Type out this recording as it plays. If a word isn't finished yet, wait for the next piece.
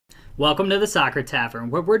Welcome to the Soccer Tavern,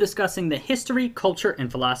 where we're discussing the history, culture,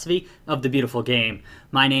 and philosophy of the beautiful game.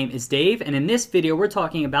 My name is Dave, and in this video we're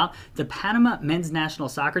talking about the Panama men's national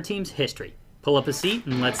soccer team's history. Pull up a seat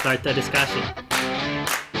and let's start the discussion.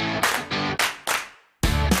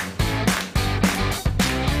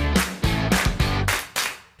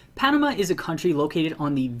 Panama is a country located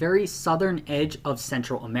on the very southern edge of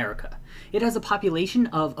Central America. It has a population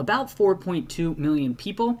of about 4.2 million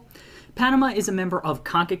people. Panama is a member of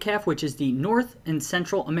CONCACAF, which is the North and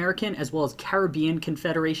Central American as well as Caribbean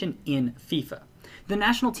Confederation in FIFA. The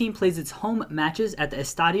national team plays its home matches at the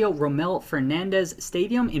Estadio Romel Fernandez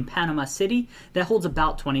Stadium in Panama City that holds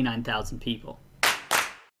about 29,000 people.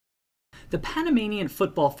 The Panamanian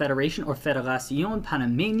Football Federation, or Federación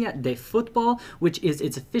Panameña de Fútbol, which is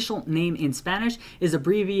its official name in Spanish, is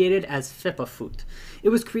abbreviated as FEPAFUT. It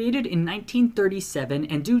was created in 1937,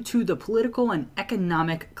 and due to the political and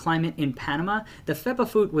economic climate in Panama, the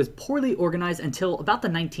FEPAFUT was poorly organized until about the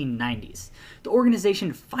 1990s. The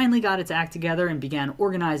organization finally got its act together and began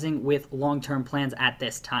organizing with long-term plans at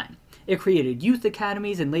this time. It created youth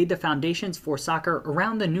academies and laid the foundations for soccer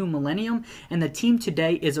around the new millennium, and the team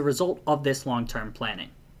today is a result of this long-term planning.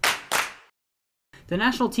 The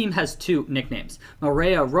national team has two nicknames,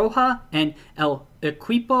 Marea Roja and El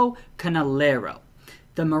Equipo Canalero.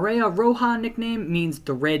 The Marea Roja nickname means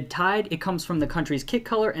the red tide. It comes from the country's kit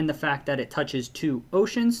color and the fact that it touches two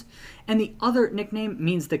oceans. And the other nickname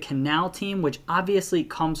means the canal team, which obviously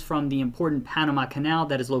comes from the important Panama Canal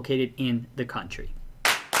that is located in the country.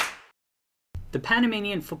 The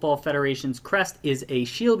Panamanian Football Federation's crest is a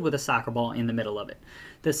shield with a soccer ball in the middle of it.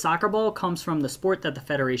 The soccer ball comes from the sport that the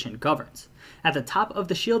federation governs. At the top of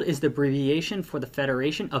the shield is the abbreviation for the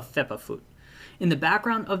federation of FEPAFUT. In the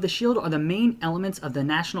background of the shield are the main elements of the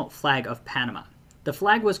national flag of Panama. The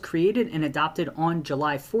flag was created and adopted on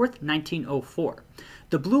July 4th, 1904.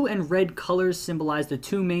 The blue and red colors symbolize the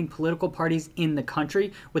two main political parties in the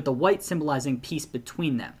country, with the white symbolizing peace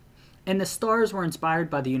between them. And the stars were inspired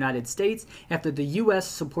by the United States after the U.S.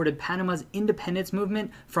 supported Panama's independence movement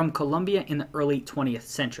from Colombia in the early 20th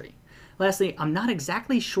century. Lastly, I'm not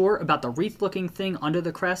exactly sure about the wreath-looking thing under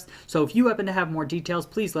the crest, so if you happen to have more details,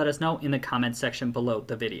 please let us know in the comments section below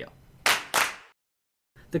the video.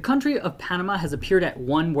 The country of Panama has appeared at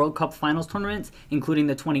one World Cup finals tournament, including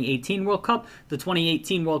the 2018 World Cup. The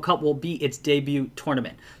 2018 World Cup will be its debut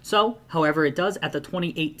tournament. So, however it does at the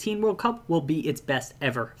 2018 World Cup will be its best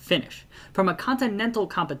ever finish. From a continental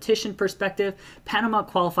competition perspective, Panama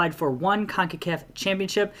qualified for one CONCACAF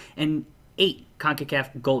championship and 8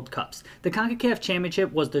 CONCACAF Gold Cups. The CONCACAF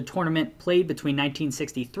Championship was the tournament played between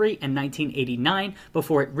 1963 and 1989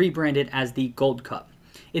 before it rebranded as the Gold Cup.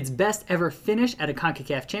 Its best ever finish at a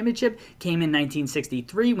CONCACAF Championship came in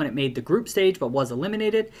 1963 when it made the group stage but was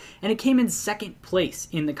eliminated, and it came in second place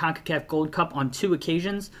in the CONCACAF Gold Cup on 2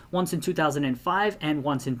 occasions, once in 2005 and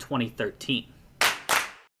once in 2013.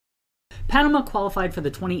 Panama qualified for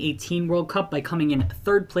the 2018 World Cup by coming in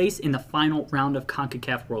third place in the final round of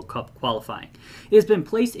CONCACAF World Cup qualifying. It has been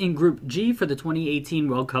placed in Group G for the 2018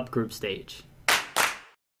 World Cup group stage.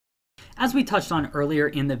 As we touched on earlier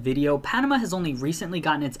in the video, Panama has only recently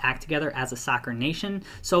gotten its act together as a soccer nation,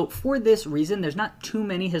 so for this reason there's not too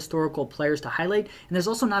many historical players to highlight, and there's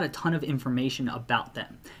also not a ton of information about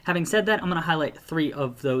them. Having said that, I'm going to highlight 3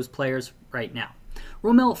 of those players right now.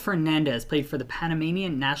 Romel Fernandez played for the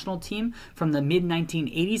Panamanian national team from the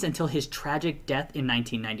mid-1980s until his tragic death in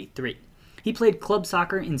 1993. He played club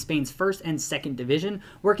soccer in Spain's first and second division,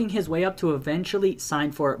 working his way up to eventually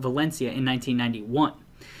sign for Valencia in 1991.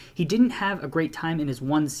 He didn't have a great time in his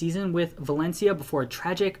one season with Valencia before a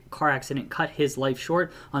tragic car accident cut his life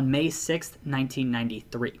short on May 6,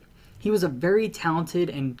 1993. He was a very talented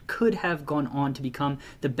and could have gone on to become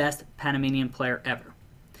the best Panamanian player ever.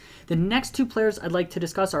 The next 2 players I'd like to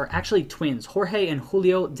discuss are actually twins, Jorge and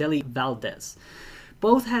Julio Deli Valdez.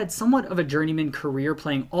 Both had somewhat of a journeyman career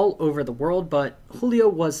playing all over the world, but Julio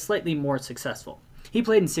was slightly more successful. He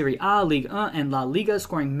played in Serie A, Ligue 1, and La Liga,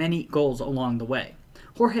 scoring many goals along the way.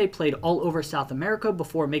 Jorge played all over South America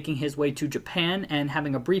before making his way to Japan and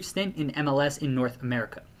having a brief stint in MLS in North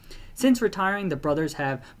America. Since retiring, the brothers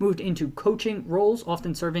have moved into coaching roles,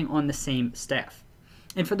 often serving on the same staff.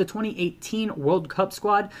 And for the 2018 World Cup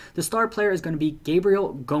squad, the star player is going to be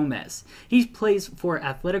Gabriel Gomez. He plays for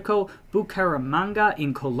Atletico Bucaramanga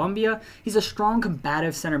in Colombia. He's a strong,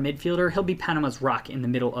 combative center midfielder. He'll be Panama's rock in the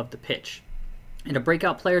middle of the pitch. And a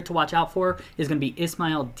breakout player to watch out for is going to be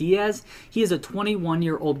Ismael Diaz. He is a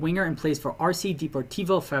 21-year-old winger and plays for RC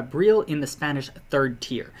Deportivo Fabril in the Spanish third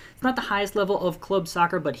tier. It's not the highest level of club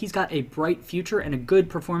soccer, but he's got a bright future, and a good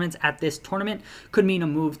performance at this tournament could mean a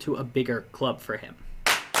move to a bigger club for him.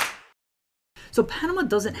 So Panama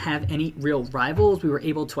doesn't have any real rivals we were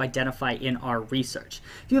able to identify in our research.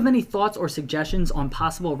 If you have any thoughts or suggestions on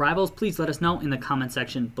possible rivals, please let us know in the comment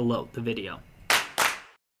section below the video.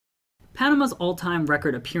 Panama's all-time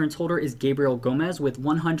record appearance holder is Gabriel Gomez with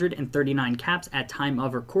 139 caps at time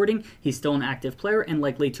of recording. He's still an active player and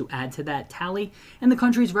likely to add to that tally. And the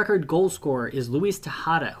country's record goal scorer is Luis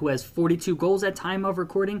Tejada, who has 42 goals at time of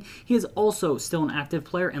recording. He is also still an active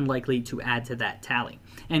player and likely to add to that tally.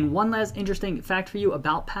 And one last interesting fact for you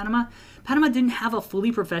about Panama. Panama didn't have a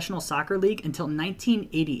fully professional soccer league until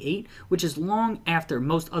 1988, which is long after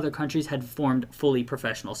most other countries had formed fully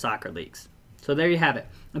professional soccer leagues. So there you have it,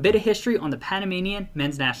 a bit of history on the Panamanian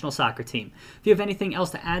men's national soccer team. If you have anything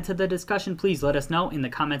else to add to the discussion, please let us know in the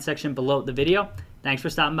comment section below the video. Thanks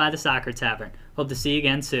for stopping by the Soccer Tavern. Hope to see you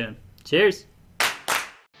again soon. Cheers!